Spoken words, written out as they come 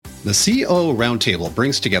The COO Roundtable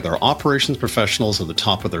brings together operations professionals at the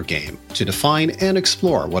top of their game to define and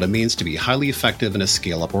explore what it means to be highly effective in a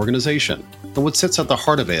scale-up organization. And what sits at the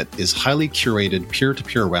heart of it is highly curated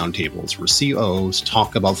peer-to-peer roundtables where COOs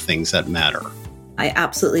talk about things that matter. I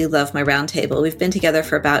absolutely love my roundtable. We've been together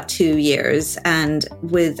for about 2 years, and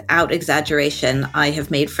without exaggeration, I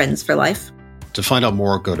have made friends for life. To find out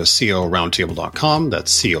more, go to cooroundtable.com.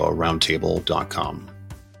 That's cooroundtable.com.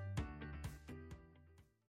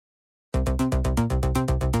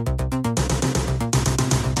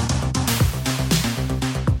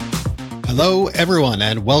 Hello, everyone,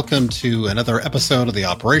 and welcome to another episode of The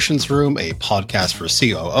Operations Room, a podcast for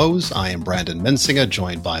COOs. I am Brandon Mensinga,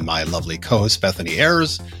 joined by my lovely co-host, Bethany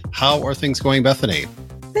Ayers. How are things going, Bethany?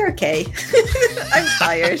 They're okay. I'm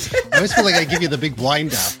tired. I always feel like I give you the big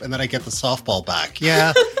wind up, and then I get the softball back.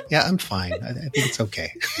 Yeah, I'm fine. I think it's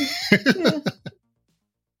okay. Yeah.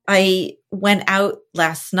 I went out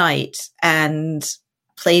last night and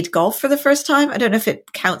played golf for the first time. I don't know if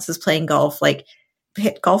it counts as playing golf, like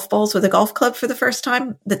hit golf balls with a golf club for the first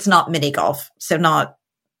time. That's not mini golf, so not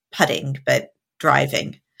putting, but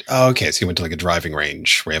driving. Oh, okay, so you went to like a driving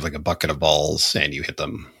range where you have like a bucket of balls and you hit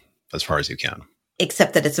them as far as you can.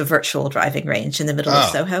 Except that it's a virtual driving range in the middle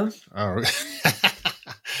of Soho. Oh,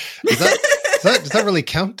 does that really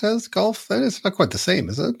count as golf? It's not quite the same,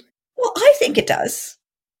 is it? Well, I think it does.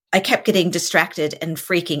 I kept getting distracted and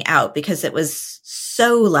freaking out because it was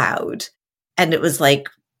so loud, and it was like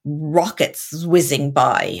rockets whizzing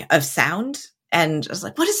by of sound. And I was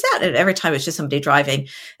like, what is that? And every time it's just somebody driving.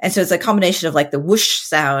 And so it's a combination of like the whoosh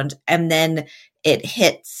sound, and then it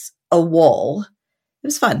hits a wall. It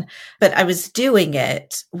was fun. But I was doing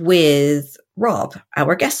it with Rob,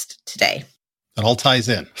 our guest today. It all ties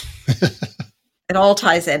in. It all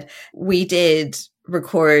ties in. We did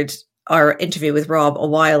record our interview with Rob a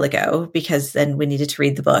while ago because then we needed to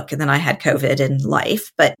read the book, and then I had COVID in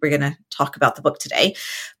life, but we're going to talk about the book today.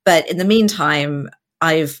 But in the meantime,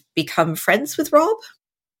 I've become friends with Rob.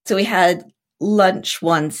 So we had lunch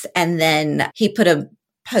once, and then he put a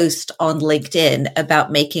post on LinkedIn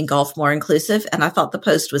about making golf more inclusive. And I thought the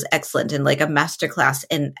post was excellent and like a masterclass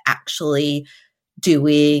in actually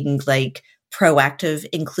doing like proactive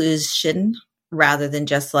inclusion rather than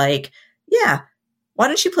just like, yeah, why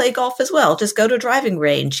don't you play golf as well? Just go to a driving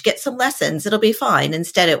range, get some lessons. It'll be fine.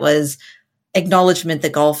 Instead, it was acknowledgement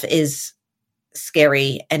that golf is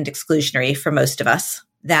scary and exclusionary for most of us,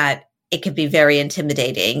 that it can be very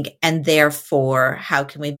intimidating. And therefore, how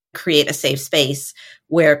can we create a safe space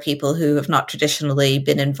where people who have not traditionally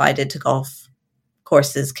been invited to golf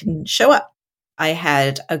courses can show up? I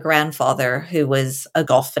had a grandfather who was a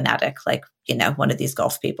golf fanatic, like, you know, one of these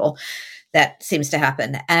golf people. That seems to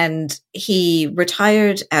happen. And he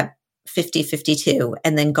retired at 52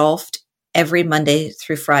 and then golfed every Monday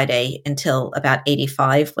through Friday until about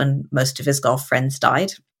 85 when most of his golf friends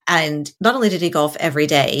died. And not only did he golf every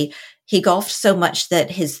day, he golfed so much that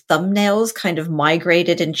his thumbnails kind of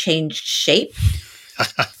migrated and changed shape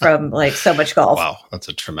from like so much golf. Wow, that's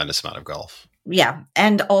a tremendous amount of golf. Yeah.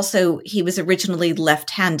 And also he was originally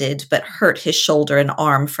left-handed, but hurt his shoulder and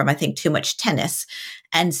arm from, I think, too much tennis.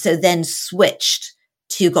 And so then switched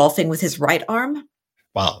to golfing with his right arm.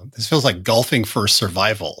 Wow. This feels like golfing for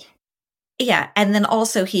survival. Yeah. And then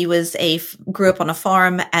also he grew up on a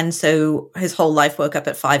farm. And so his whole life woke up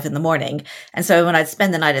at 5 a.m. And so when I'd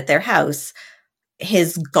spend the night at their house,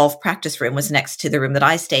 his golf practice room was next to the room that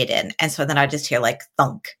I stayed in. And so then I just hear like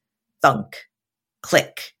thunk, thunk,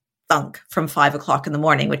 click, thunk from 5 o'clock in the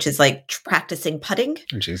morning, which is like practicing putting.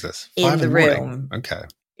 Oh, Jesus. In the room. Okay.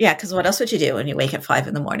 Yeah, because what else would you do when you wake at 5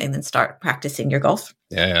 a.m. and start practicing your golf?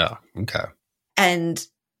 Yeah. Okay. And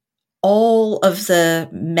all of the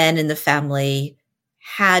men in the family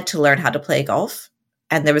had to learn how to play golf,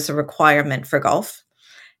 and there was a requirement for golf,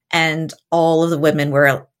 and all of the women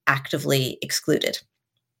were actively excluded.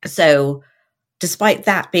 So despite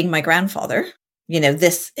that being my grandfather, you know,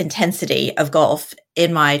 this intensity of golf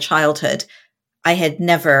in my childhood, I had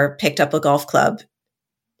never picked up a golf club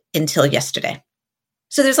until yesterday.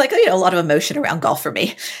 So there's like, you know, a lot of emotion around golf for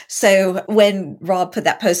me. So when Rob put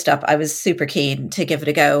that post up, I was super keen to give it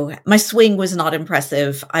a go. My swing was not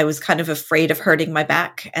impressive. I was kind of afraid of hurting my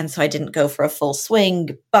back. And so I didn't go for a full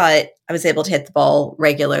swing, but I was able to hit the ball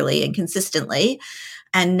regularly and consistently.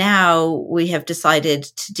 And now we have decided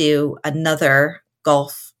to do another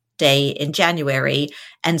golf day in January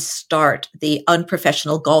and start the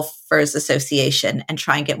Unprofessional Golfers Association and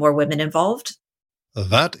try and get more women involved.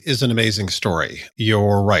 That is an amazing story.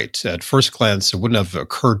 You're right. At first glance, it wouldn't have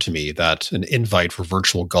occurred to me that an invite for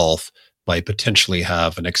virtual golf might potentially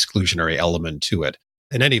have an exclusionary element to it.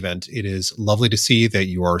 In any event, it is lovely to see that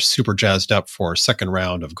you are super jazzed up for a second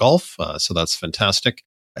round of golf. So that's fantastic.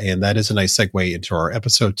 And that is a nice segue into our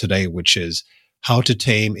episode today, which is how to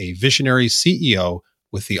tame a visionary CEO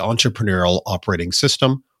with the Entrepreneurial Operating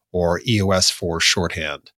System, or EOS for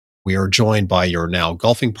shorthand. We are joined by your now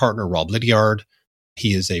golfing partner, Rob Lydiard.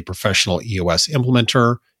 He is a professional EOS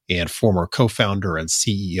implementer and former co-founder and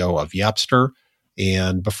CEO of Yapster.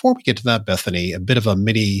 And before we get to that, Bethany, a bit of a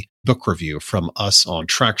mini book review from us on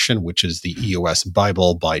Traction, which is the EOS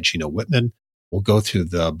Bible by Gino Wickman. We'll go through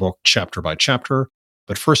the book chapter by chapter.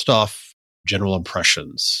 But first off, general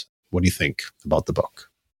impressions. What do you think about the book?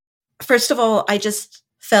 First of all, I just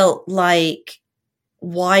felt like,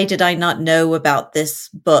 why did I not know about this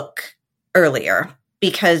book earlier?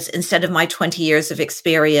 Because instead of my 20 years of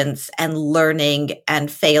experience and learning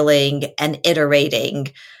and failing and iterating,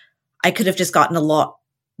 I could have just gotten a lot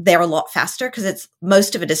faster, because it's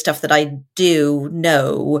most of it is stuff that I do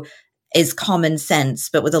know is common sense,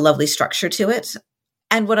 but with a lovely structure to it.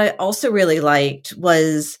 And what I also really liked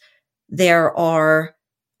was there are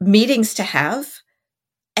meetings to have,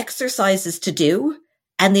 exercises to do,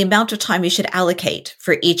 and the amount of time you should allocate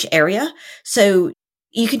for each area. So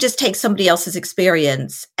you can just take somebody else's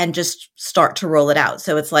experience and just start to roll it out.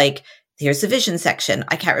 So it's like, here's the vision section.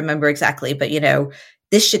 I can't remember exactly, but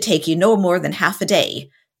this should take you no more than half a day.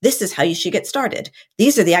 This is how you should get started.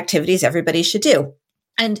 These are the activities everybody should do.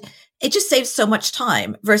 And it just saves so much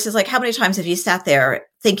time versus like, how many times have you sat there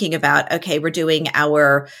thinking about, okay, we're doing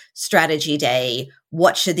our strategy day.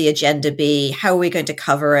 What should the agenda be? How are we going to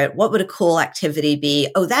cover it? What would a cool activity be?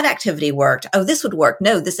 Oh, that activity worked. Oh, this would work.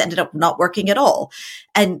 No, this ended up not working at all.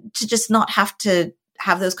 And to just not have to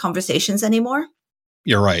have those conversations anymore.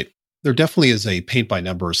 You're right. There definitely is a paint by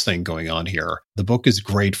numbers thing going on here. The book is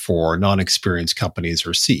great for non-experienced companies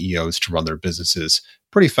or CEOs to run their businesses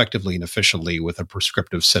pretty effectively and efficiently with a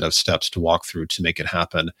prescriptive set of steps to walk through to make it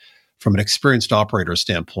happen. From an experienced operator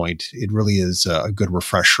standpoint, it really is a good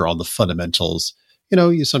refresher on the fundamentals.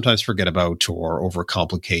 You sometimes forget about or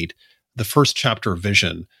overcomplicate. The first chapter,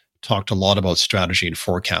 Vision, talked a lot about strategy and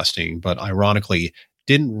forecasting, but ironically,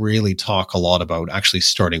 didn't really talk a lot about actually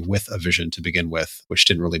starting with a vision to begin with, which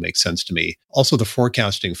didn't really make sense to me. Also, the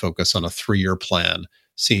forecasting focus on a 3-year plan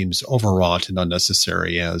seems overwrought and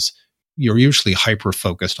unnecessary, as you're usually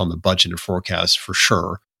hyper-focused on the budget and forecast for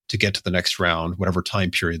sure to get to the next round, whatever time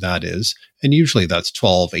period that is. And usually that's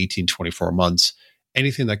 12, 18, 24 months.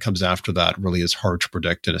 Anything that comes after that really is hard to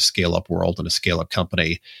predict in a scale-up world and a scale-up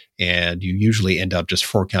company. And you usually end up just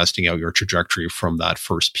forecasting out your trajectory from that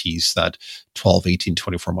first piece, that 12, 18,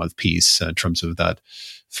 24-month piece in terms of that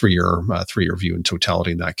three-year view in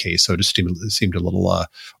totality in that case. So it just seemed a little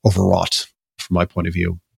overwrought from my point of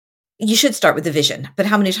view. You should start with the vision. But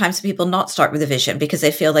how many times do people not start with a vision because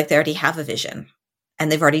they feel like they already have a vision and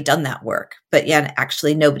they've already done that work? But yeah,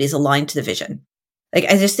 actually nobody's aligned to the vision. Like,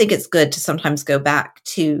 I just think it's good to sometimes go back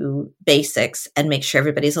to basics and make sure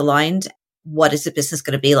everybody's aligned. What is the business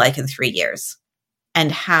going to be like in 3 years? And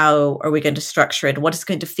how are we going to structure it? What is it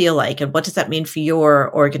going to feel like? And what does that mean for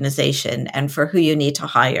your organization and for who you need to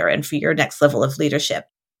hire and for your next level of leadership?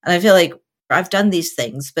 And I feel like I've done these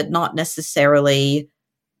things, but not necessarily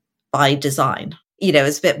by design.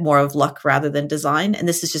 It's a bit more of luck rather than design. And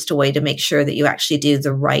this is just a way to make sure that you actually do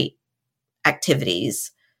the right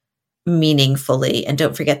activities meaningfully and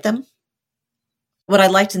don't forget them. What I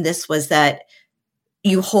liked in this was that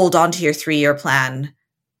you hold on to your 3-year plan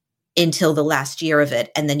until the last year of it,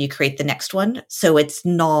 and then you create the next one. So it's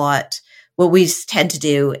not what we tend to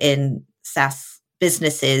do in SaaS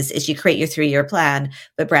businesses is you create your 3-year plan,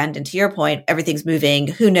 but Brandon, to your point, everything's moving.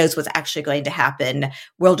 Who knows what's actually going to happen?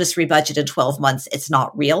 We'll just rebudget in 12 months. It's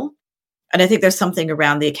not real. And I think there's something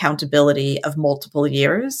around the accountability of multiple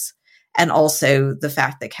years. And also the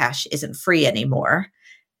fact that cash isn't free anymore.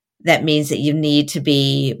 That means that you need to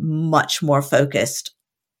be much more focused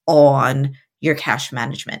on your cash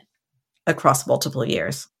management across multiple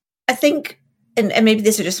years. I think, and maybe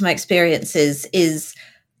these are just my experiences, is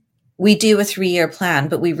we do a 3-year plan,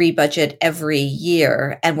 but we rebudget every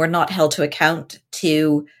year and we're not held to account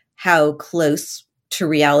to how close to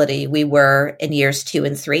reality we were in years 2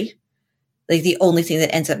 and 3. Like, the only thing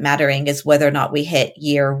that ends up mattering is whether or not we hit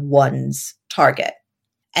year 1's target.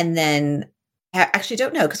 And then I actually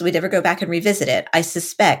don't know because we never go back and revisit it. I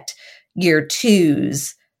suspect year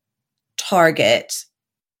 2's target,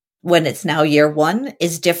 when it's now year 1,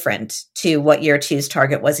 is different to what year 2's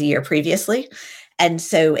target was a year previously. And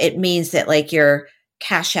so it means that like your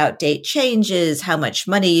cash out date changes, how much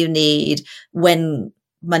money you need, when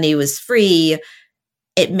money was free.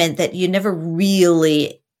 It meant that you never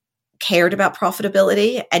really cared about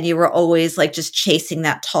profitability and you were always like just chasing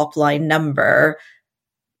that top line number,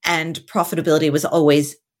 and profitability was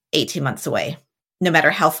always 18 months away. No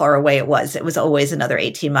matter how far away it was always another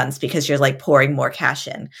 18 months because you're like pouring more cash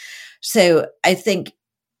in. So I think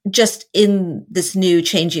just in this new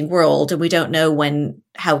changing world, and we don't know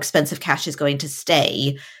how expensive cash is going to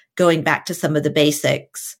stay, going back to some of the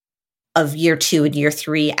basics of year 2 and year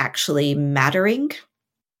 3 actually mattering.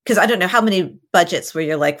 Because I don't know how many budgets where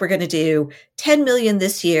you're like, we're going to do 10 million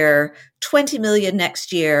this year, 20 million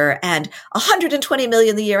next year, and 120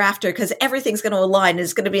 million the year after, because everything's going to align and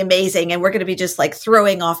it's going to be amazing. And we're going to be just like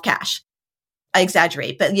throwing off cash. I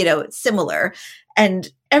exaggerate, but it's similar. And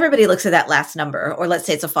everybody looks at that last number, or let's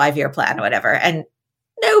say it's a 5-year plan or whatever. And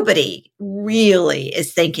nobody really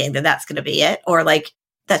is thinking that that's going to be it, or like,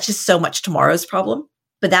 that's just so much tomorrow's problem.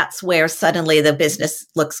 But that's where suddenly the business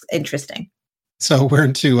looks interesting. So we're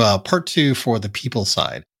into part 2 for the people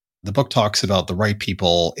side. The book talks about the right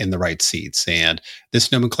people in the right seats. And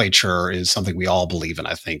this nomenclature is something we all believe in,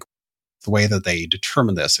 I think. The way that they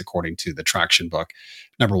determine this, according to the Traction book,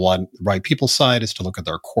 number 1, the right people side is to look at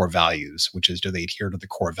their core values, which is, do they adhere to the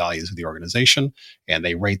core values of the organization? And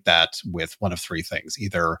they rate that with one of 3 things.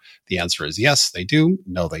 Either the answer is yes, they do,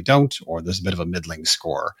 no, they don't, or there's a bit of a middling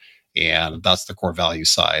score. And that's the core value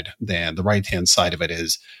side. Then the right-hand side of it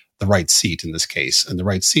is the right seat in this case. And the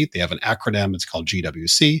right seat, they have an acronym. It's called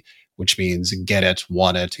GWC, which means get it,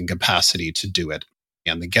 want it, and capacity to do it.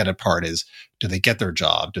 And the get it part is, do they get their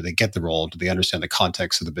job? Do they get the role? Do they understand the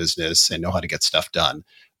context of the business and know how to get stuff done?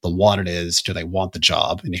 The want it is, do they want the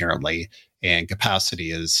job inherently? And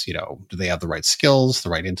capacity is, do they have the right skills, the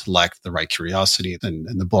right intellect, the right curiosity? And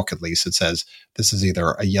in the book, at least, it says this is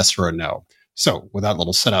either a yes or a no. So with that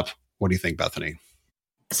little setup, what do you think, Bethany?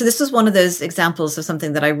 So this was one of those examples of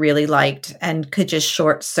something that I really liked and could just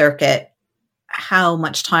short circuit how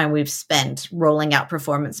much time we've spent rolling out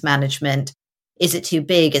performance management. Is it too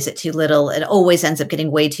big? Is it too little? It always ends up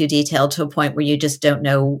getting way too detailed to a point where you just don't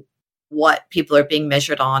know what people are being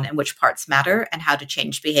measured on and which parts matter and how to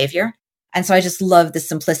change behavior. And so I just love the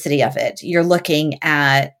simplicity of it. You're looking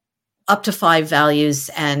at up to 5 values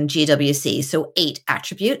and GWC, so 8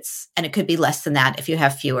 attributes, and it could be less than that if you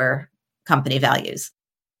have fewer company values.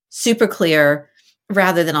 Super clear,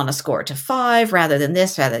 rather than on a score to 5, rather than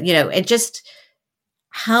this, it just,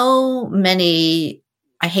 how many,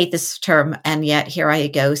 I hate this term, and yet here I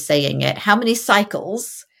go saying it, how many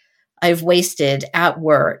cycles I've wasted at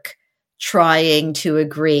work trying to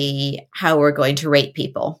agree how we're going to rate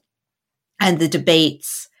people, and the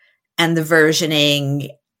debates and the versioning,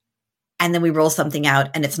 and then we roll something out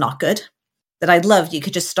and it's not good. That I'd love, you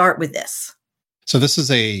could just start with this. So this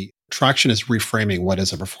is Traction is reframing what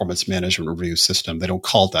is a performance management review system. They don't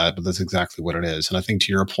call it that, but that's exactly what it is. And I think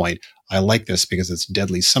to your point, I like this because it's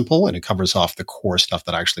deadly simple and it covers off the core stuff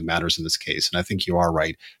that actually matters in this case. And I think you are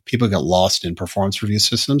right. People get lost in performance review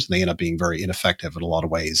systems and they end up being very ineffective in a lot of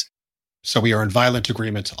ways. So we are in violent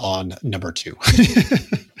agreement on number 2.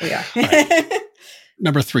 We are.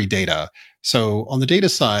 Number 3, data. So on the data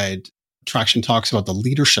side, Traction talks about the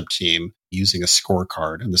leadership team using a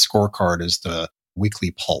scorecard. And the scorecard is the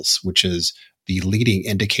weekly pulse, which is the leading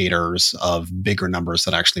indicators of bigger numbers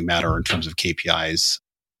that actually matter in terms of KPIs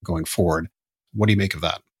going forward. What do you make of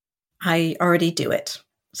that? I already do it.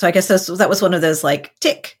 So I guess that was one of those like,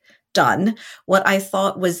 tick, done. What I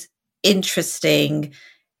thought was interesting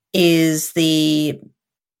is the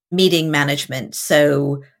meeting management.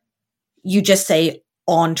 So you just say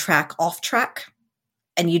on track, off track.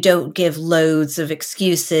 And you don't give loads of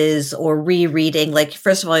excuses or rereading. Like,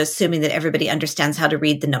 first of all, assuming that everybody understands how to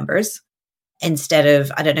read the numbers instead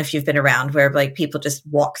of, I don't know if you've been around where like people just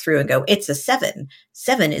walk through and go, it's a 7.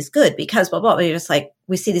 7 is good because blah, blah, blah. You're just like,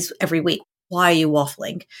 we see this every week. Why are you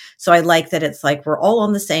waffling? So I like that it's like, we're all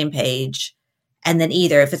on the same page. And then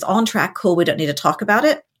either if it's on track, cool, we don't need to talk about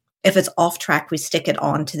it. If it's off track, we stick it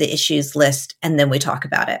on to the issues list and then we talk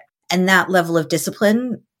about it. And that level of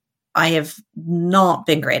discipline, I have not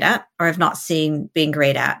been great at, or I've not seen being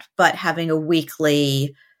great at, but having a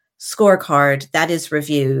weekly scorecard that is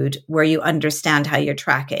reviewed where you understand how you're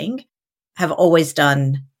tracking, have always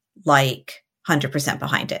done like 100%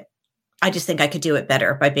 behind it. I just think I could do it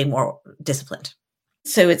better by being more disciplined.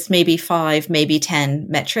 So it's maybe 5, maybe 10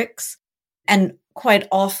 metrics. And quite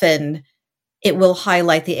often it will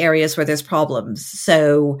highlight the areas where there's problems.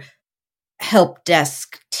 So help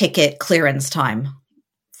desk ticket clearance time,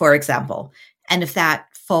 for example. And if that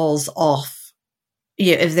falls off,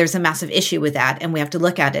 if there's a massive issue with that and we have to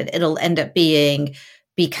look at it, it'll end up being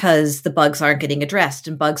because the bugs aren't getting addressed,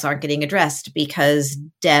 and bugs aren't getting addressed because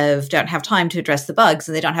dev don't have time to address the bugs,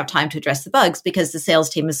 and they don't have time to address the bugs because the sales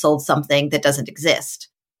team has sold something that doesn't exist,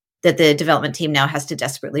 that the development team now has to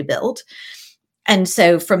desperately build. And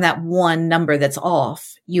so from that one number that's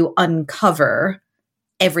off, you uncover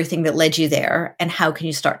everything that led you there and how can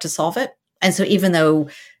you start to solve it. And so even though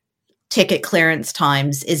ticket clearance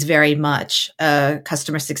times is very much a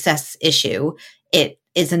customer success issue, it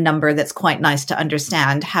is a number that's quite nice to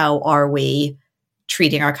understand. How are we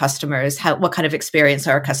treating our customers? What kind of experience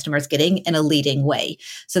are our customers getting in a leading way?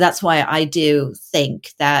 So that's why I do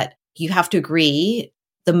think that you have to agree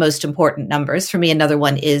the most important numbers. For me, another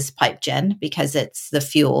one is pipe gen, because it's the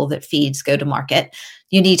fuel that feeds go to market.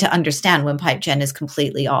 You need to understand when pipe gen is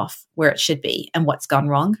completely off, where it should be and what's gone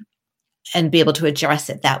wrong, and be able to address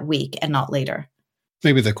it that week and not later.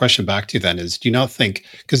 Maybe the question back to you then is, do you not think,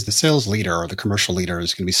 because the sales leader or the commercial leader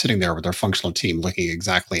is going to be sitting there with their functional team looking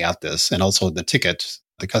exactly at this, and also the ticket,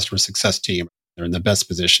 the customer success team, they're in the best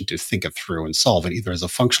position to think it through and solve it either as a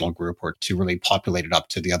functional group or to really populate it up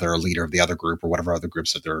to the other leader of the other group or whatever other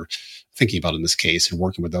groups that they're thinking about in this case, and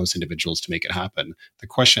working with those individuals to make it happen. The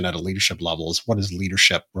question at a leadership level is, what is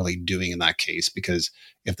leadership really doing in that case? Because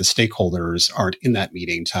if the stakeholders aren't in that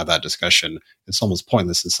meeting to have that discussion, it's almost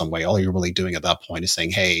pointless in some way. All you're really doing at that point is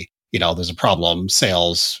saying, hey, there's a problem,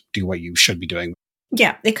 sales, do what you should be doing.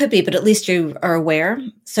 Yeah, it could be, but at least you are aware.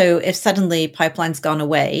 So if suddenly pipeline's gone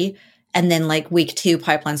away, and then like week 2,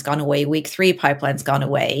 pipeline's gone away, week 3, pipeline's gone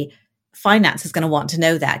away, finance is going to want to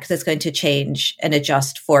know that because it's going to change and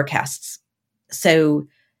adjust forecasts. So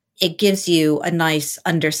it gives you a nice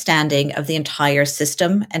understanding of the entire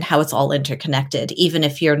system and how it's all interconnected. Even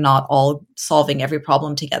if you're not all solving every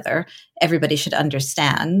problem together, everybody should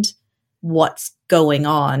understand what's going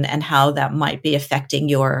on and how that might be affecting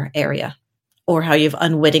your area or how you've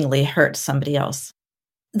unwittingly hurt somebody else.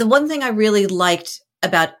 The one thing I really liked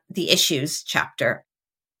about the issues chapter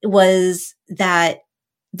was that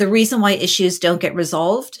the reason why issues don't get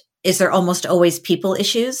resolved is they're almost always people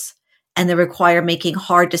issues, and they require making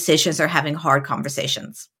hard decisions or having hard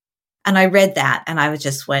conversations. And I read that and I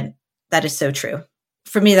just went, that is so true.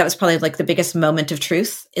 For me, that was probably like the biggest moment of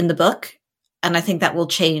truth in the book. And I think that will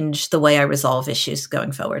change the way I resolve issues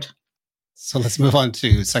going forward. So let's move on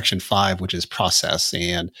to section 5, which is process.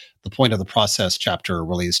 And the point of the process chapter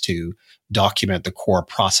really is to document the core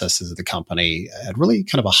processes of the company at really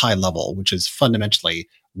kind of a high level, which is fundamentally,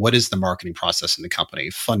 what is the marketing process in the company?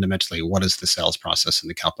 Fundamentally, what is the sales process in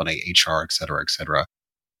the company, HR, et cetera, et cetera.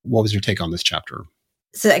 What was your take on this chapter?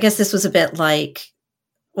 So I guess this was a bit like,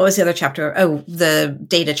 what was the other chapter? Oh, the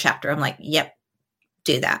data chapter. I'm like, yep,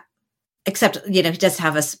 do that. Except, he does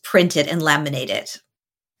have us print it and laminate it.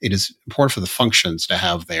 It is important for the functions to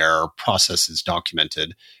have their processes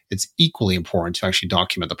documented. It's equally important to actually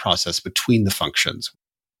document the process between the functions.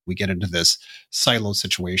 We get into this silo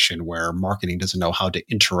situation where marketing doesn't know how to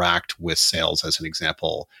interact with sales, as an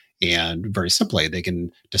example. And very simply, they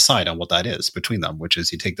can decide on what that is between them, which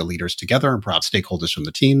is you take the leaders together and perhaps stakeholders from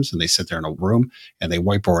the teams, and they sit there in a room and they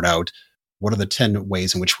whiteboard out what are the 10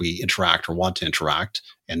 ways in which we interact or want to interact,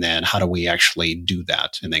 and then how do we actually do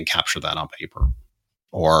that and then capture that on paper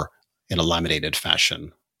or in a laminated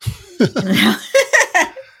fashion.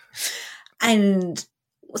 And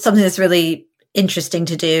something that's really interesting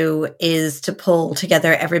to do is to pull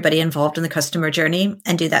together everybody involved in the customer journey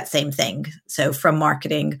and do that same thing. So from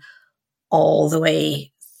marketing all the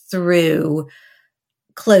way through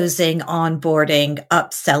closing, onboarding,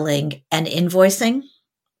 upselling, and invoicing,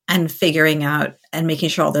 and figuring out and making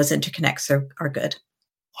sure all those interconnects are good.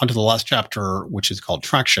 On to the last chapter, which is called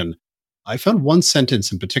Traction. I found one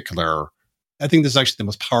sentence in particular. I think this is actually the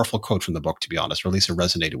most powerful quote from the book, to be honest, or at least it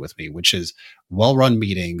resonated with me, which is, well-run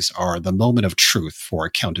meetings are the moment of truth for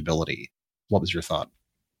accountability. What was your thought?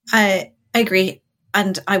 I agree.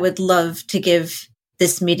 And I would love to give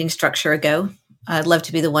this meeting structure a go. I'd love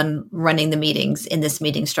to be the one running the meetings in this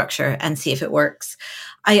meeting structure and see if it works.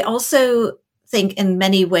 I also think in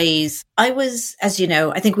many ways, I was, as you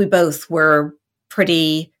know, I think we both were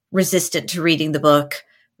pretty resistant to reading the book,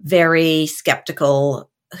 very skeptical.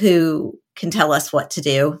 Who can tell us what to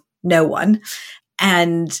do? No one.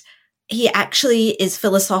 And he actually is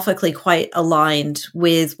philosophically quite aligned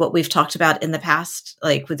with what we've talked about in the past,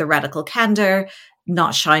 like with the radical candor,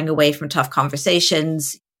 not shying away from tough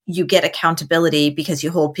conversations. You get accountability because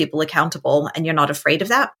you hold people accountable and you're not afraid of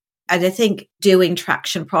that. And I think doing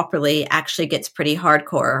traction properly actually gets pretty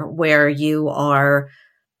hardcore, where you are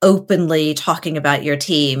openly talking about your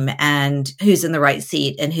team and who's in the right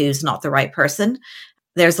seat and who's not the right person.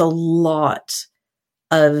 There's a lot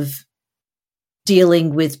of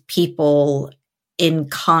dealing with people in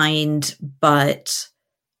kind but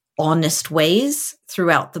honest ways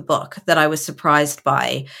throughout the book that I was surprised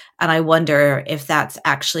by. And I wonder if that's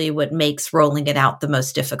actually what makes rolling it out the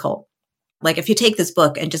most difficult. Like if you take this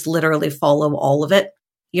book and just literally follow all of it,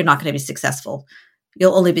 you're not going to be successful.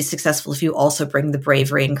 You'll only be successful if you also bring the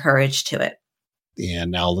bravery and courage to it.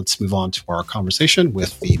 And now let's move on to our conversation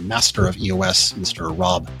with the master of EOS, Mr.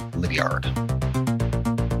 Rob Lydiard.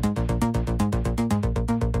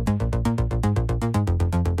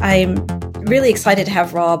 I'm really excited to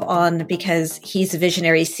have Rob on because he's a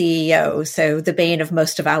visionary CEO, so the bane of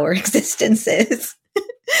most of our existences.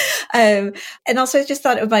 And also I just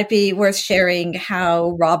thought it might be worth sharing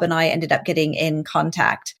how Rob and I ended up getting in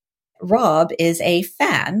contact. Rob is a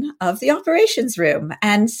fan of the operations room,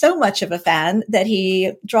 and so much of a fan that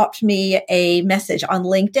he dropped me a message on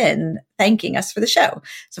LinkedIn thanking us for the show.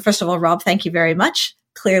 So first of all, Rob, thank you very much.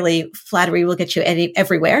 Clearly, flattery will get you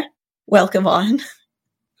everywhere. Welcome on.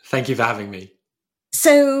 Thank you for having me.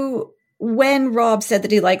 So when Rob said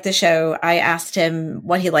that he liked the show, I asked him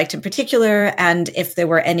what he liked in particular and if there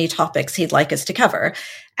were any topics he'd like us to cover.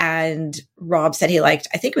 And Rob said he liked,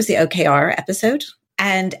 I think it was the OKR episode,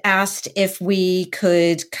 and asked if we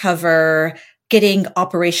could cover getting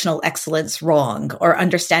operational excellence wrong or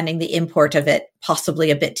understanding the import of it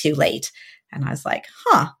possibly a bit too late. And I was like,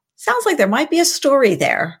 sounds like there might be a story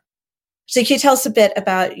there. So can you tell us a bit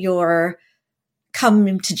about your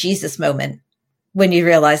come to Jesus moment when you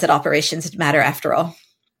realize that operations matter after all?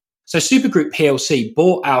 So Supergroup PLC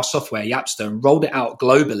bought our software, Yapster, and rolled it out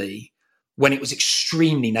globally when it was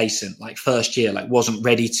extremely nascent, like first year, like wasn't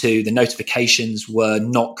ready to, the notifications were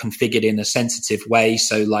not configured in a sensitive way.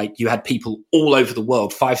 So like you had people all over the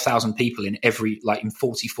world, 5,000 people in in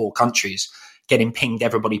 44 countries getting pinged,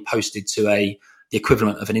 everybody posted to the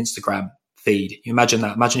equivalent of an Instagram feed. You imagine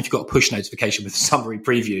that. Imagine if you got a push notification with a summary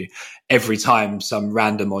preview every time some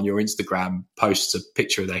random on your Instagram posts a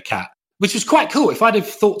picture of their cat, which was quite cool. If I'd have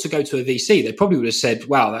thought to go to a VC, they probably would have said,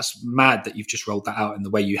 wow, that's mad that you've just rolled that out in the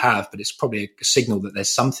way you have, but it's probably a signal that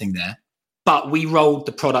there's something there. But we rolled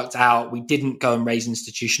the product out. We didn't go and raise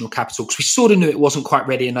institutional capital because we sort of knew it wasn't quite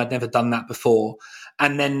ready and I'd never done that before.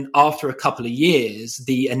 And then after a couple of years,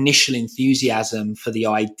 the initial enthusiasm for the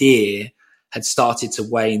idea had started to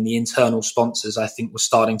wane. The internal sponsors, I think, were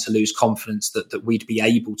starting to lose confidence that we'd be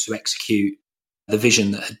able to execute the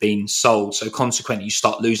vision that had been sold. So consequently, you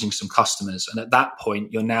start losing some customers. And at that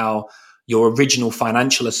point, your original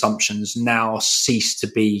financial assumptions now cease to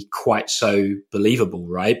be quite so believable,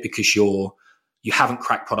 right? Because you haven't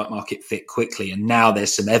cracked product market fit quickly. And now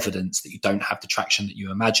there's some evidence that you don't have the traction that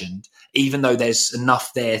you imagined, even though there's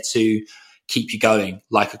enough there to keep you going,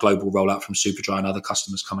 like a global rollout from Superdry and other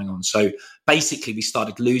customers coming on. So basically, we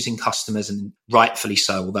started losing customers, and rightfully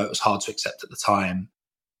so, although it was hard to accept at the time.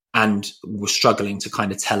 And we're struggling to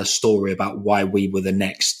kind of tell a story about why we were the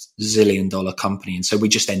next $1 zillion company. And so we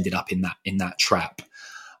just ended up in that trap.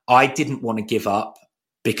 I didn't want to give up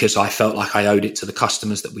because I felt like I owed it to the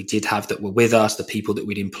customers that we did have that were with us, the people that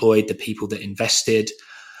we'd employed, the people that invested.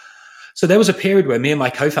 So there was a period where me and my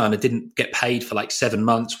co-founder didn't get paid for like 7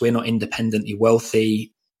 months. We're not independently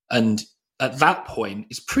wealthy. And at that point,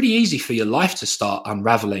 it's pretty easy for your life to start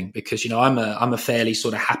unraveling because, I'm a fairly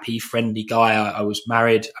sort of happy, friendly guy. I was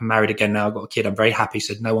married. I'm married again now. I've got a kid. I'm very happy.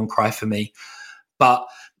 Said no one cry for me. But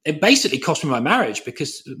it basically cost me my marriage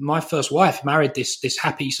because my first wife married this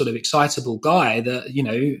happy, sort of excitable guy that,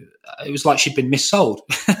 it was like she'd been missold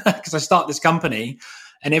because I start this company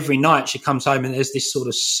and every night she comes home and there's this sort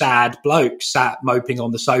of sad bloke sat moping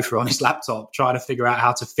on the sofa on his laptop trying to figure out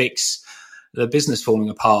how to fix the business falling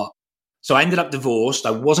apart. So I ended up divorced.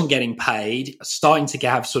 I wasn't getting paid, starting to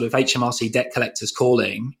have sort of HMRC debt collectors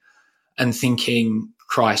calling and thinking,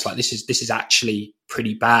 Christ, like this is actually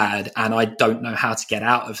pretty bad. And I don't know how to get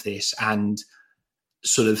out of this. And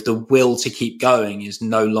sort of the will to keep going is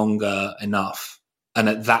no longer enough. And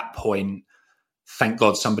at that point, thank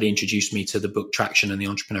God somebody introduced me to the book Traction and the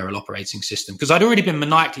Entrepreneurial Operating System, because I'd already been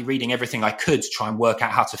maniacally reading everything I could to try and work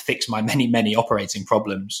out how to fix my many, many operating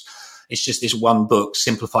problems. It's just this one book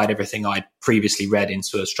simplified everything I'd previously read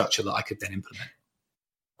into a structure that I could then implement.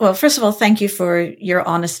 Well, first of all, thank you for your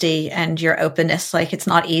honesty and your openness. Like, it's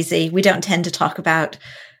not easy. We don't tend to talk about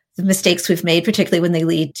the mistakes we've made, particularly when they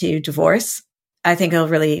lead to divorce. I think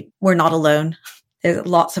we're not alone.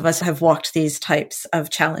 Lots of us have walked these types of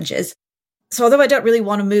challenges. So although I don't really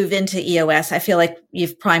want to move into EOS, I feel like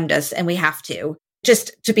you've primed us and we have to.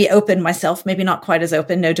 Just to be open myself, maybe not quite as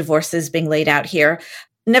open, no divorces being laid out here.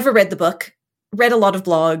 Never read the book, read a lot of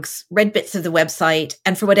blogs, read bits of the website,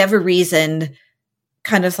 and for whatever reason,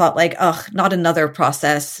 kind of thought like, not another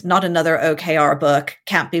process, not another OKR book,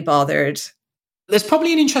 can't be bothered. There's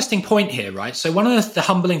probably an interesting point here, right? So one of the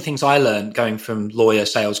humbling things I learned going from lawyer,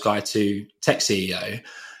 sales guy to tech CEO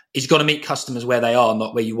is you've got to meet customers where they are,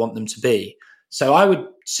 not where you want them to be. So I would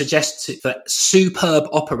suggest for superb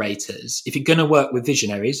operators, if you're going to work with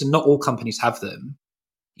visionaries, and not all companies have them,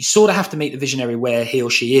 you sort of have to meet the visionary where he or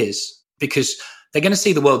she is, because they're going to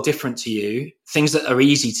see the world different to you. Things that are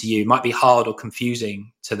easy to you might be hard or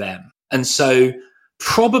confusing to them. And so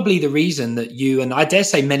probably the reason that you, and I dare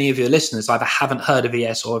say many of your listeners either haven't heard of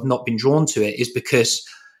ES or have not been drawn to it, is because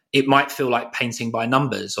it might feel like painting by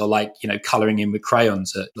numbers or like, coloring in with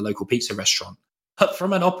crayons at the local pizza restaurant. But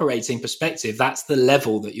from an operating perspective, that's the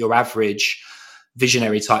level that your average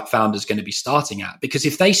visionary type founder is going to be starting at. Because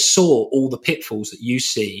if they saw all the pitfalls that you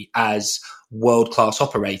see as world-class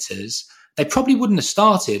operators, they probably wouldn't have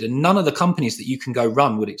started, and none of the companies that you can go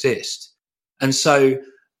run would exist. And so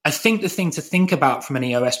I think the thing to think about from an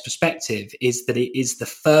EOS perspective is that it is the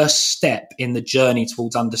first step in the journey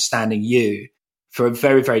towards understanding you for a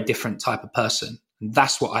very, very different type of person. And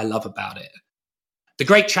that's what I love about it. The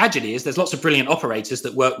great tragedy is there's lots of brilliant operators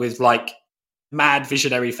that work with like mad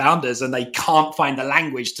visionary founders, and they can't find the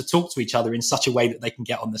language to talk to each other in such a way that they can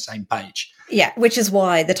get on the same page. Yeah, which is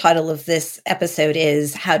why the title of this episode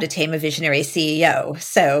is How to Tame a Visionary CEO.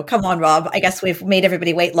 So come on, Rob, I guess we've made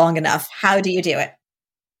everybody wait long enough. How do you do it?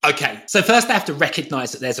 Okay, so first I have to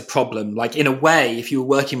recognize that there's a problem. Like, in a way, if you were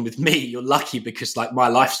working with me, you're lucky because like my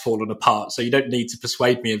life's fallen apart. So you don't need to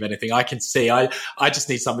persuade me of anything. I can see, I just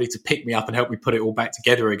need somebody to pick me up and help me put it all back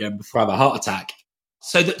together again before I have a heart attack.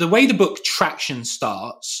 So the way the book Traction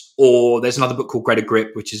starts, or there's another book called Greta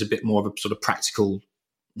Grip, which is a bit more of a sort of practical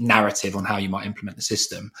narrative on how you might implement the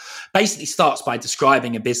system, basically starts by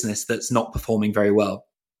describing a business that's not performing very well.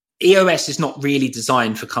 EOS is not really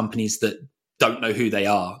designed for companies that don't know who they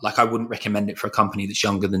are. Like, I wouldn't recommend it for a company that's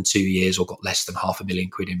younger than 2 years or got less than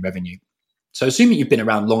 £500,000 in revenue. So assuming you've been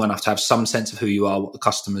around long enough to have some sense of who you are, what the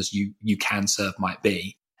customers you can serve might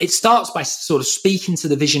be, it starts by sort of speaking to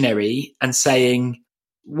the visionary and saying,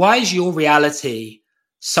 why is your reality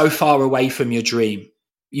so far away from your dream?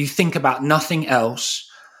 You think about nothing else.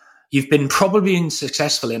 You've been probably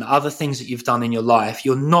successful in other things that you've done in your life.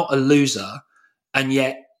 You're not a loser, and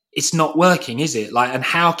yet it's not working, is it? Like, and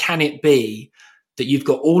how can it be that you've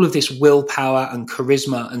got all of this willpower and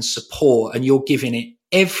charisma and support, and you're giving it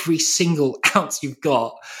every single ounce you've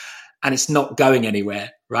got, and it's not going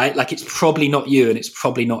anywhere, right? Like, it's probably not you, and it's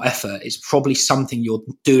probably not effort. It's probably something you're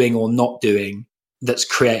doing or not doing that's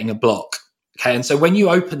creating a block. Okay. And so when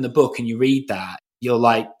you open the book and you read that, you're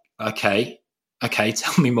like, okay,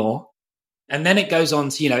 tell me more. And then it goes on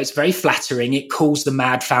to, it's very flattering. It calls the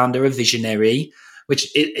mad founder a visionary,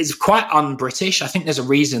 which is quite un-British. I think there's a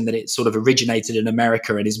reason that it sort of originated in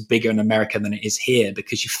America and is bigger in America than it is here,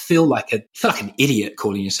 because you feel like an idiot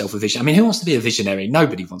calling yourself a visionary. I mean, who wants to be a visionary?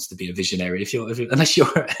 Nobody wants to be a visionary unless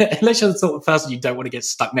you're the sort of person you don't want to get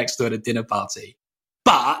stuck next to at a dinner party.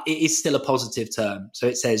 But it is still a positive term. So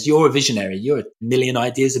it says, you're a visionary. You're a million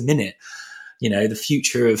ideas a minute. The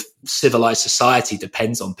future of civilized society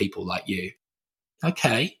depends on people like you.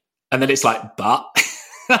 Okay. And then it's like, but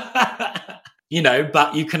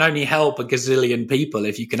you can only help a gazillion people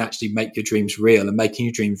if you can actually make your dreams real. And making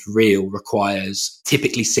your dreams real requires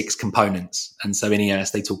typically 6 components. And so in EOS,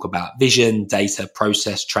 they talk about vision, data,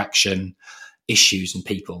 process, traction, issues, and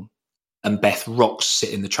people. And Beth rocks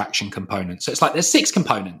sit in the traction component. So it's like there's 6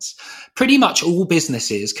 components. Pretty much all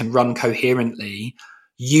businesses can run coherently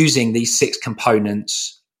using these 6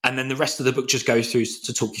 components. And then the rest of the book just goes through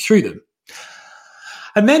to talk you through them.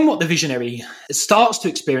 And then what the visionary starts to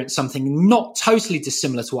experience something not totally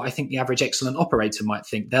dissimilar to what I think the average excellent operator might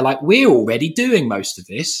think. They're like, we're already doing most of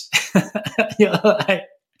this. And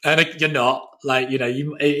you're not. Like,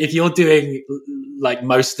 if you're doing like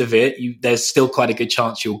most of it, there's still quite a good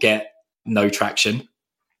chance you'll get no traction.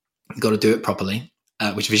 You've got to do it properly,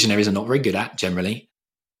 which visionaries are not very good at generally.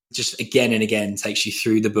 Just again and again takes you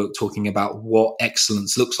through the book, talking about what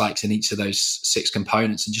excellence looks like in each of those 6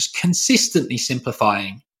 components, and just consistently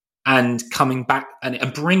simplifying and coming back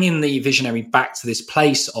and bringing the visionary back to this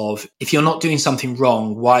place of, if you're not doing something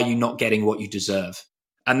wrong, why are you not getting what you deserve?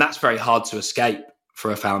 And that's very hard to escape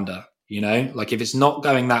for a founder. Like, if it's not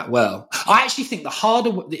going that well, I actually think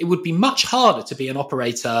it would be much harder to be an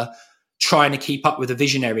operator trying to keep up with a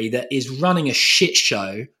visionary that is running a shit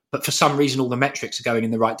show, but for some reason all the metrics are going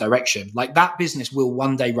in the right direction. Like, that business will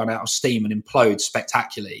one day run out of steam and implode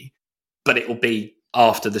spectacularly, but it will be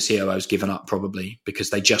after the COO's given up, probably,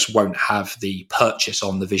 because they just won't have the purchase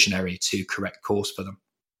on the visionary to correct course for them.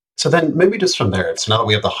 So then maybe just from there, so now that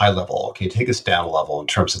we have the high level, can you take us down a level in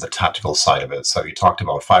terms of the tactical side of it? So you talked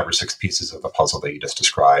about 5 or 6 pieces of the puzzle that you just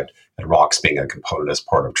described, and rocks being a component as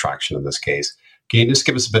part of traction in this case. Can you just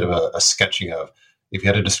give us a bit of a sketching of, if you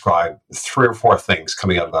had to describe 3 or 4 things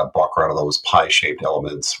coming out of that book or out of those pie-shaped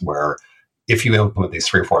elements where if you implement these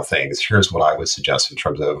 3 or 4 things, here's what I would suggest in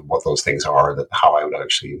terms of what those things are, that how I would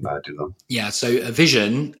actually do them. Yeah, so a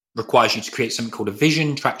vision requires you to create something called a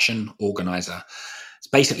vision traction organizer. It's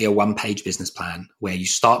basically a 1-page business plan where you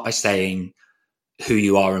start by saying who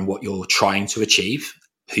you are and what you're trying to achieve,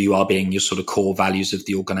 who you are being your sort of core values of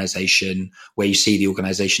the organization, where you see the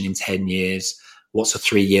organization in 10 years, what's a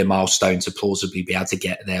 3-year milestone to plausibly be able to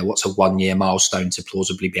get there, what's a 1-year milestone to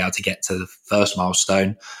plausibly be able to get to the first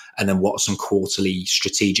milestone, and then what are some quarterly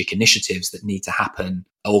strategic initiatives that need to happen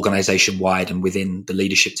organization-wide and within the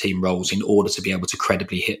leadership team roles in order to be able to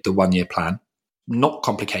credibly hit the 1-year plan. Not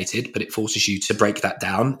complicated, but it forces you to break that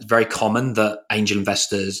down. It's very common that angel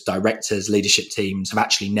investors, directors, leadership teams have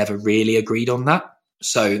actually never really agreed on that.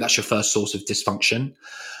 So that's your first source of dysfunction.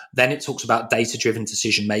 Then it talks about data-driven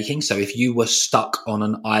decision-making. So if you were stuck on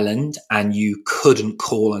an island and you couldn't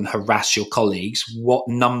call and harass your colleagues, what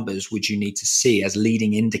numbers would you need to see as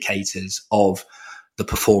leading indicators of the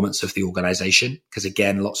performance of the organization? Because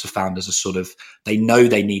again, lots of founders are sort of, they know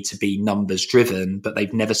they need to be numbers driven, but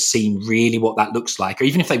they've never seen really what that looks like. Or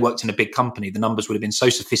even if they worked in a big company, the numbers would have been so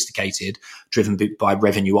sophisticated, driven by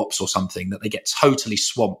revenue ops or something, that they get totally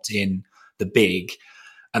swamped in the big,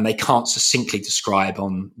 and they can't succinctly describe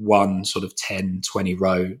on one sort of 10, 20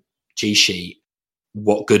 row G sheet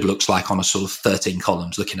what good looks like on a sort of 13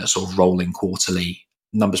 columns, looking at sort of rolling quarterly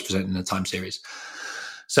numbers presented in a time series.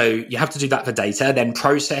 So you have to do that for data. Then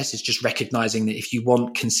process is just recognizing that if you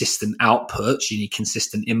want consistent outputs, you need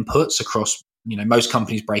consistent inputs across, most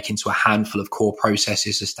companies break into a handful of core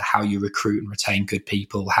processes as to how you recruit and retain good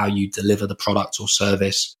people, how you deliver the product or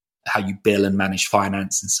service, how you bill and manage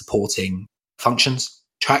finance and supporting functions.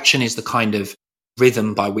 Traction is the kind of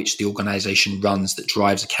rhythm by which the organization runs that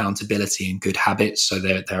drives accountability and good habits. So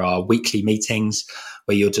there are weekly meetings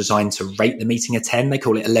where you're designed to rate the meeting a 10. They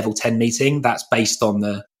call it a level 10 meeting. That's based on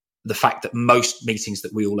the fact that most meetings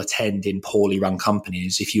that we all attend in poorly run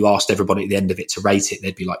companies, if you asked everybody at the end of it to rate it,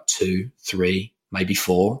 they'd be like 2, 3, maybe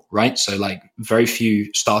 4, right? So like very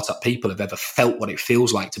few startup people have ever felt what it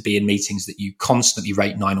feels like to be in meetings that you constantly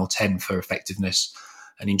rate 9 or 10 for effectiveness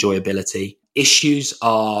and enjoyability. Issues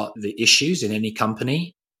are the issues in any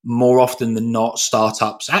company. More often than not,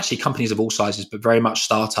 startups, actually companies of all sizes, but very much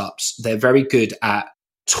startups, they're very good at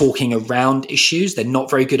talking around issues. They're not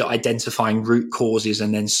very good at identifying root causes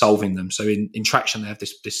and then solving them. So in Traction, they have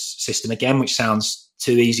this system again, which sounds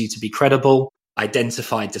too easy to be credible.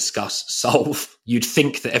 Identify, discuss, solve. You'd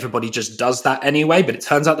think that everybody just does that anyway, but it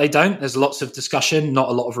turns out they don't. There's lots of discussion, not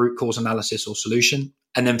a lot of root cause analysis or solution.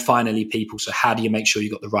 And then finally, people. So how do you make sure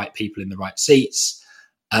you got the right people in the right seats?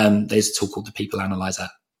 There's a tool called the People Analyzer.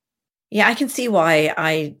 Yeah, I can see why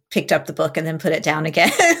I picked up the book and then put it down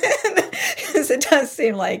again. Because it does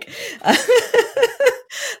seem like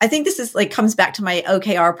I think this is like comes back to my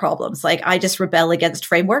OKR problems. Like I just rebel against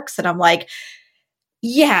frameworks and I'm like,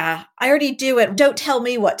 yeah, I already do it. Don't tell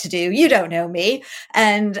me what to do. You don't know me.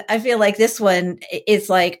 And I feel like this one is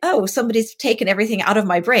like, oh, somebody's taken everything out of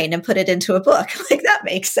my brain and put it into a book. Like that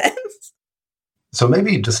makes sense. So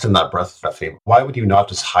maybe just in that breath, Stephanie, why would you not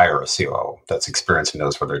just hire a COO that's experienced and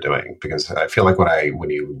knows what they're doing? Because I feel like when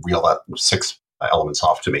you reel that 6 elements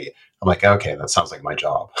off to me, I'm like, okay, that sounds like my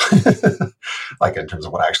job. Like in terms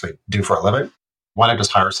of what I actually do for a living. Why not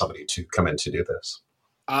just hire somebody to come in to do this?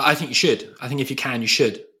 I think you should. I think if you can, you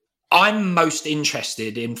should. I'm most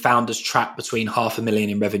interested in founders trapped between $500,000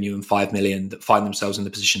 in revenue and 5 million that find themselves in the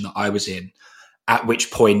position that I was in, at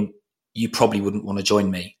which point you probably wouldn't want to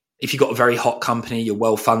join me. If you've got a very hot company, you're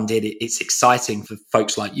well funded, it's exciting for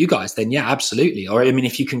folks like you guys, then yeah, absolutely. Or I mean,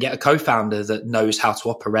 if you can get a co-founder that knows how to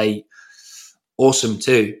operate, awesome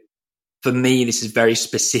too. For me, this is very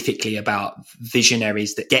specifically about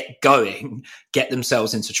visionaries that get going, get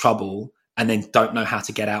themselves into trouble, and then don't know how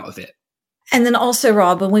to get out of it. And then also,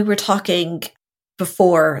 Rob, when we were talking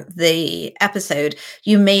before the episode,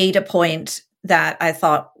 you made a point that I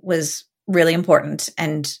thought was really important,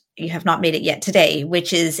 and you have not made it yet today,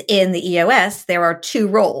 which is in the EOS, there are 2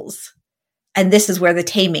 roles. And this is where the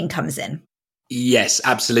taming comes in. Yes,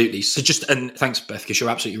 absolutely. So and thanks, Beth, because you're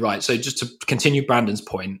absolutely right. So just to continue Brandon's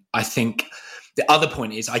point, I think the other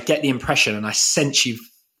point is I get the impression, and I sense you've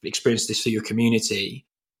experienced this through your community,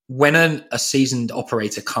 when a seasoned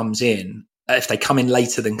operator comes in, if they come in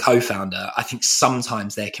later than co-founder, I think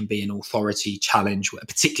sometimes there can be an authority challenge,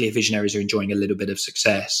 particularly if visionaries are enjoying a little bit of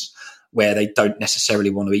success, where they don't necessarily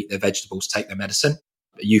want to eat their vegetables, take their medicine.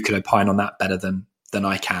 You can opine on that better than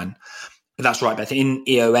I can. But that's right, Beth. In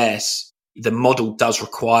EOS, the model does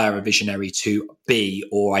require a visionary to be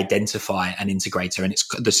or identify an integrator. And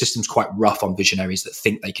the system's quite rough on visionaries that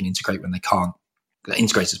think they can integrate when they can't. The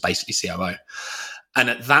integrator is basically COO. And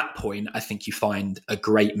at that point, I think you find a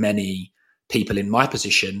great many people in my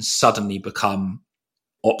position suddenly become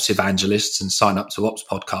ops evangelists and sign up to ops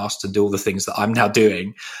podcasts and do all the things that I'm now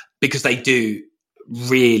doing, because they do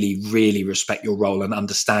really, really respect your role and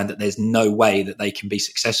understand that there's no way that they can be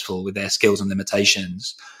successful with their skills and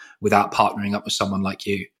limitations without partnering up with someone like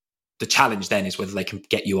you. The challenge then is whether they can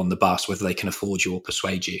get you on the bus, whether they can afford you or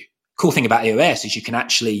persuade you. Cool thing about EOS is you can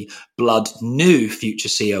actually blood new future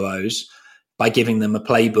COOs by giving them a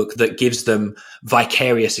playbook that gives them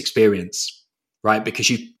vicarious experience, right? Because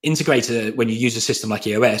you integrate when you use a system like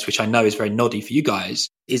EOS, which I know is very noddy for you guys,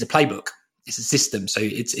 is a playbook. It's a system. So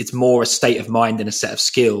it's more a state of mind and a set of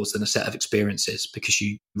skills than a set of experiences, because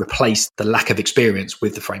you replace the lack of experience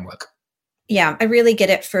with the framework. Yeah, I really get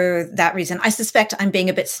it for that reason. I suspect I'm being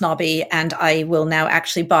a bit snobby, and I will now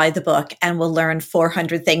actually buy the book and will learn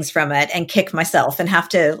 400 things from it and kick myself and have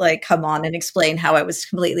to come on and explain how I was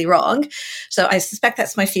completely wrong. So I suspect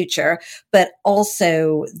that's my future, but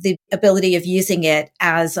also the ability of using it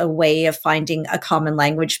as a way of finding a common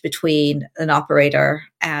language between an operator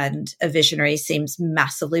and a visionary seems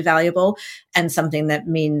massively valuable, and something that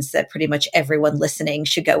means that pretty much everyone listening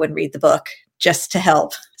should go and read the book just to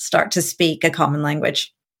help start to speak a common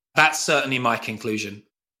language. That's certainly my conclusion.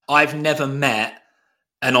 I've never met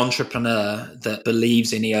an entrepreneur that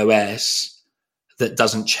believes in EOS that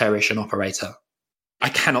doesn't cherish an operator. I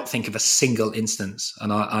cannot think of a single instance,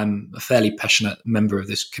 and I'm a fairly passionate member of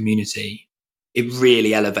this community. It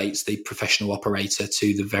really elevates the professional operator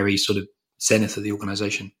to the very sort of zenith of the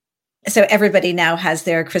organization. So everybody now has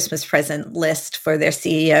their Christmas present list for their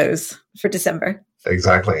CEOs for December.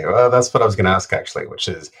 Exactly. Well, that's what I was going to ask, actually, which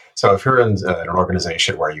is, so if you're in an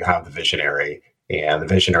organization where you have the visionary and the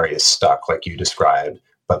visionary is stuck, like you described,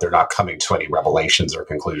 but they're not coming to any revelations or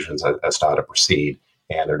conclusions as to how to proceed,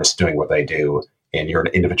 and they're just doing what they do, and you're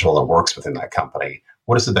an individual that works within that company,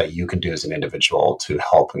 what is it that you can do as an individual to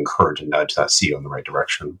help encourage and nudge that CEO in the right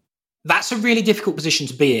direction? That's a really difficult position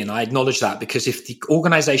to be in. I acknowledge that, because if the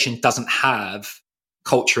organization doesn't have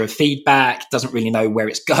culture of feedback, doesn't really know where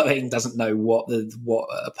it's going, doesn't know what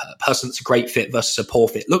a person that's a great fit versus a poor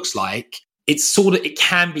fit looks like, it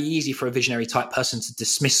can be easy for a visionary type person to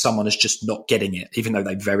dismiss someone as just not getting it, even though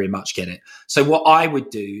they very much get it. So what I would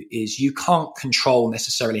do is, you can't control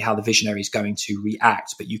necessarily how the visionary is going to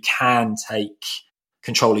react, but you can take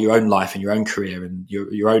control of your own life and your own career and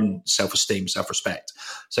your own self-esteem, self-respect.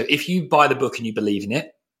 So if you buy the book and you believe in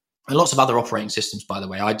it, and lots of other operating systems, by the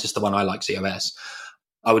way, the one I like, COS,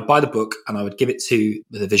 I would buy the book and I would give it to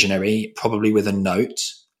the visionary, probably with a note.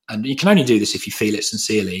 And you can only do this if you feel it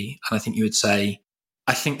sincerely. And I think you would say,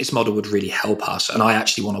 I think this model would really help us, and I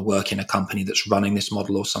actually want to work in a company that's running this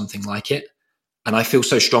model or something like it. And I feel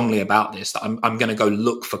so strongly about this that I'm going to go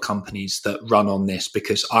look for companies that run on this,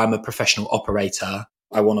 because I'm a professional operator.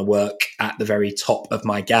 I want to work at the very top of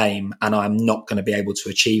my game, and I'm not going to be able to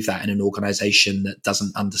achieve that in an organization that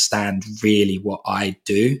doesn't understand really what I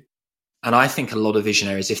do. And I think a lot of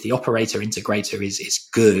visionaries, if the operator integrator is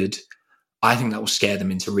good, I think that will scare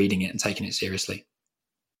them into reading it and taking it seriously.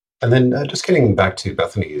 And then just getting back to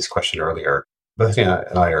Bethany's question earlier, Bethany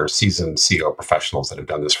and I are seasoned CEO professionals that have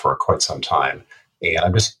done this for quite some time. And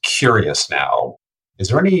I'm just curious now, is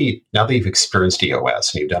there any, now that you've experienced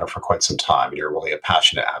EOS and you've done it for quite some time and you're really a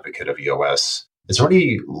passionate advocate of EOS, is there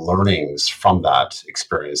any learnings from that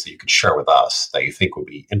experience that you could share with us that you think would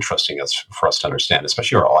be interesting for us to understand,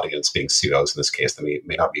 especially our audience being CEOs in this case that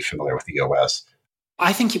may not be familiar with EOS?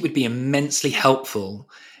 I think it would be immensely helpful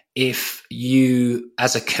if you,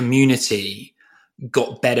 as a community,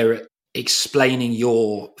 got better at explaining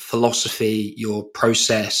your philosophy, your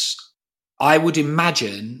process. I would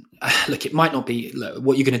imagine, look, it might not be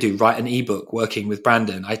what you're going to do, write an ebook working with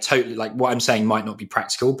Brandon. I totally, what I'm saying might not be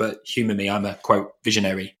practical, but humor me, I'm a quote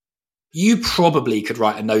visionary. You probably could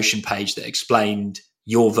write a Notion page that explained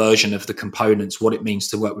your version of the components, what it means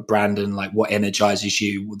to work with Brandon, what energizes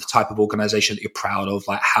you, the type of organization that you're proud of,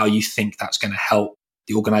 how you think that's going to help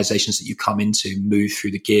the organizations that you come into move through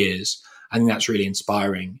the gears. I think that's really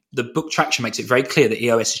inspiring. The book Traction makes it very clear that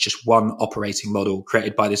EOS is just one operating model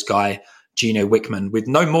created by this guy, Gino Wickman, with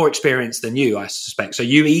no more experience than you, I suspect. So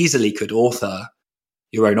you easily could author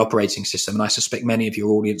your own operating system, and I suspect many of your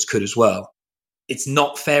audience could as well. It's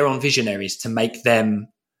not fair on visionaries to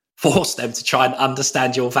force them to try and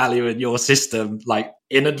understand your value and your system,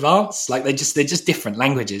 in advance. Like they're just different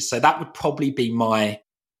languages. So that would probably be my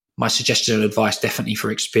suggestion and advice, definitely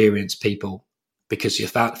for experienced people, because your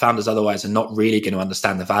founders otherwise are not really going to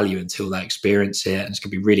understand the value until they experience it. And it's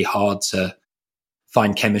going to be really hard to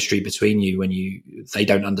find chemistry between you when they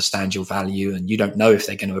don't understand your value, and you don't know if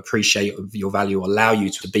they're going to appreciate your value or allow you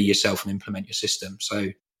to be yourself and implement your system. So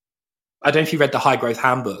I don't know if you read the High Growth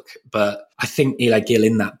Handbook, but I think Eli Gill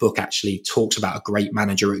in that book actually talks about a great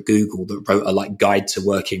manager at Google that wrote a guide to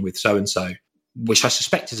working with so-and-so, which I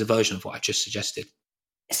suspect is a version of what I've just suggested.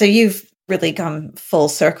 So you've really gone full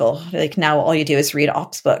circle. Like now all you do is read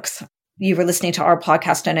ops books. You were listening to our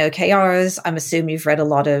podcast on OKRs. I'm assuming you've read a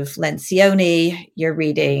lot of Lencioni. You're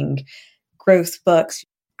reading growth books.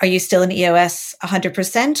 Are you still in EOS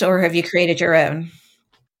 100% or have you created your own?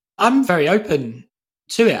 I'm very open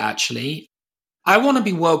to it, actually. I want to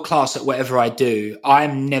be world-class at whatever I do.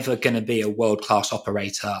 I'm never going to be a world-class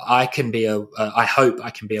operator. I hope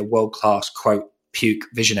I can be a world-class, quote, puke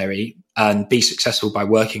visionary and be successful by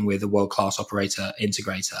working with a world-class operator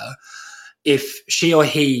integrator. If she or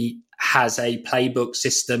he has a playbook,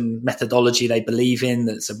 system, methodology they believe in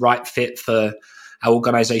that's a right fit for our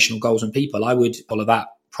organizational goals and people, I would follow that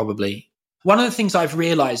probably. One of the things I've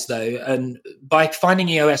realized though, and by finding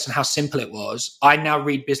EOS and how simple it was, I now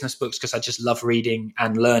read business books because I just love reading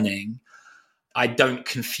and learning. I don't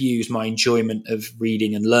confuse my enjoyment of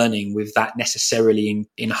reading and learning with that necessarily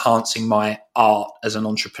enhancing my art as an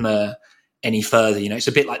entrepreneur any further. You know, it's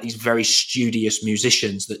a bit like these very studious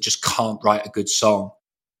musicians that just can't write a good song.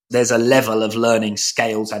 There's a level of learning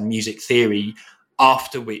scales and music theory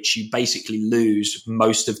after which you basically lose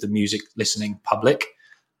most of the music listening public,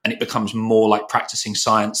 and it becomes more like practicing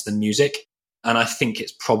science than music. And I think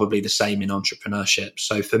it's probably the same in entrepreneurship.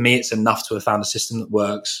 So for me, it's enough to have found a system that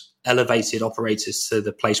works, elevated operators to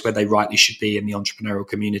the place where they rightly should be in the entrepreneurial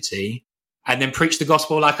community, and then preach the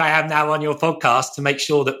gospel like I am now on your podcast to make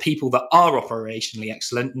sure that people that are operationally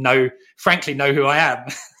excellent know who I am.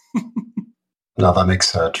 No, that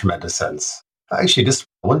makes tremendous sense. Actually, just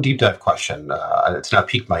one deep dive question. It's now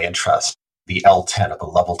piqued my interest, the L10 or the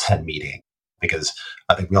level 10 meeting, because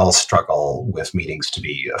I think we all struggle with meetings to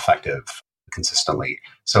be effective consistently.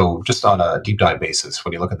 So just on a deep dive basis,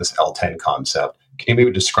 when you look at this L10 concept, can you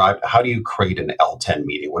maybe describe how do you create an L10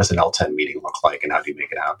 meeting? What does an L10 meeting look like and how do you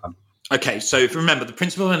make it happen? Okay, so if you remember, the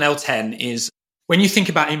principle of an L10 is when you think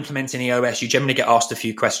about implementing EOS, you generally get asked a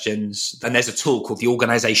few questions, and there's a tool called the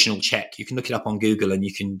organizational check. You can look it up on Google and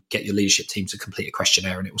you can get your leadership team to complete a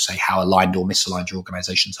questionnaire and it will say how aligned or misaligned your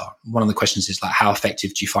organizations are. One of the questions is like, how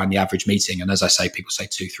effective do you find the average meeting? And as I say, people say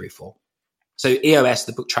 2, 3, 4. So EOS,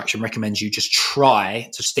 the book Traction, recommends you just try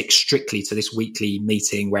to stick strictly to this weekly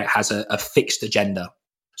meeting where it has a fixed agenda.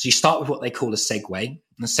 So you start with what they call a segue. And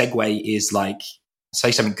a segue is like,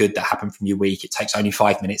 say something good that happened from your week. It takes only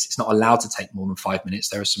 5 minutes. It's not allowed to take more than 5 minutes.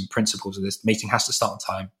 There are some principles of this. The meeting has to start on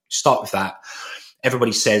time. Start with that.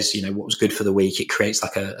 Everybody says, what was good for the week. It creates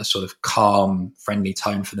like a sort of calm, friendly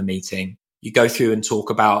tone for the meeting. You go through and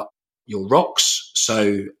talk about your rocks.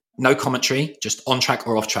 So no commentary, just on track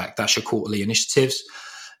or off track. That's your quarterly initiatives.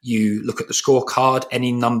 You look at the scorecard.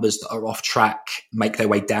 Any numbers that are off track make their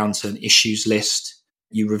way down to an issues list.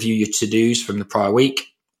 You review your to-dos from the prior week.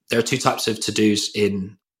 There are 2 types of to-dos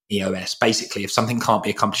in EOS. Basically, if something can't be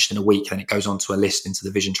accomplished in a week, then it goes onto a list into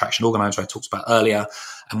the Vision Traction Organizer I talked about earlier.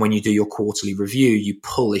 And when you do your quarterly review, you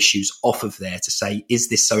pull issues off of there to say, is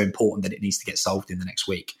this so important that it needs to get solved in the next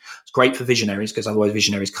week? It's great for visionaries because otherwise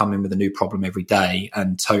visionaries come in with a new problem every day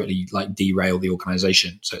and totally derail the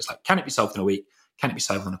organization. So it's like, can it be solved in a week? Can it be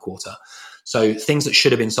solved in a quarter? So things that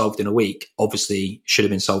should have been solved in a week obviously should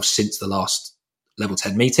have been solved since the last level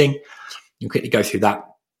 10 meeting. You quickly go through that.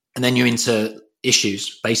 And then you're into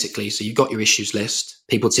issues, basically. So you've got your issues list.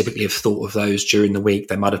 People typically have thought of those during the week.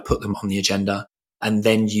 They might have put them on the agenda. And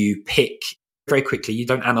then you pick very quickly. You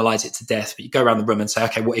don't analyze it to death, but you go around the room and say,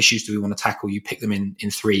 okay, what issues do we want to tackle? You pick them in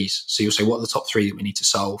threes. So you'll say, what are the top 3 that we need to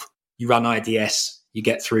solve? You run IDS, you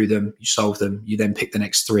get through them, you solve them. You then pick the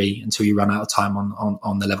next 3 until you run out of time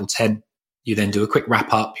on the level 10. You then do a quick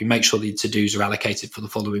wrap up. You make sure the to-dos are allocated for the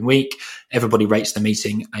following week. Everybody rates the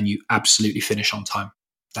meeting and you absolutely finish on time.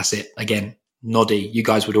 That's it. Again, noddy. You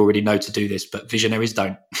guys would already know to do this, but visionaries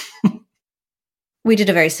don't. We did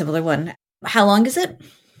a very similar one. How long is it?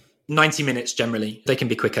 90 minutes generally. They can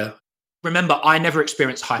be quicker. Remember, I never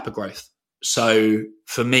experienced hypergrowth. So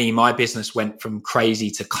for me, my business went from crazy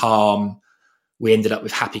to calm. We ended up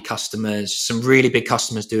with happy customers, some really big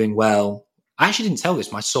customers doing well. I actually didn't tell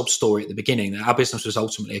this, my sob story at the beginning. Our business was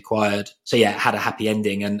ultimately acquired. So yeah, it had a happy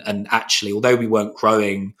ending. And actually, although we weren't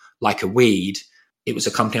growing like a weed, it was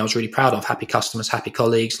a company I was really proud of. Happy customers, happy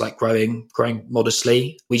colleagues, like growing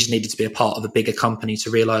modestly. We just needed to be a part of a bigger company to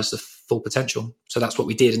realize the full potential. So that's what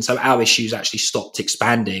we did. And so our issues actually stopped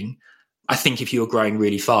expanding. I think if you were growing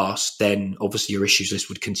really fast, then obviously your issues list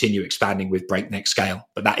would continue expanding with breakneck scale.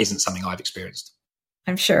 But that isn't something I've experienced.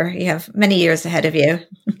 I'm sure you have many years ahead of you.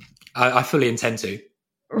 I fully intend to.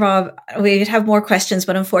 Rob, we'd have more questions,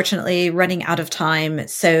 but unfortunately running out of time.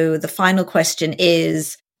 So the final question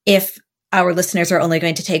is, if our listeners are only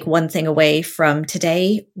going to take one thing away from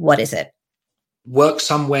today, what is it? Work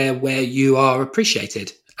somewhere where you are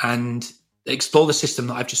appreciated and explore the system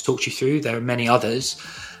that I've just talked you through. There are many others.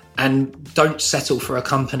 And don't settle for a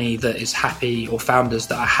company that is happy or founders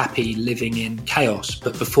that are happy living in chaos.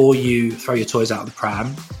 But before you throw your toys out of the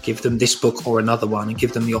pram, give them this book or another one and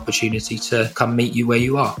give them the opportunity to come meet you where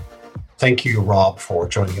you are. Thank you, Rob, for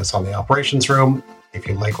joining us on the Operations Room. If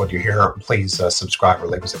you like what you hear, please subscribe or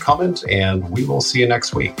leave us a comment, and we will see you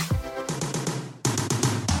next week.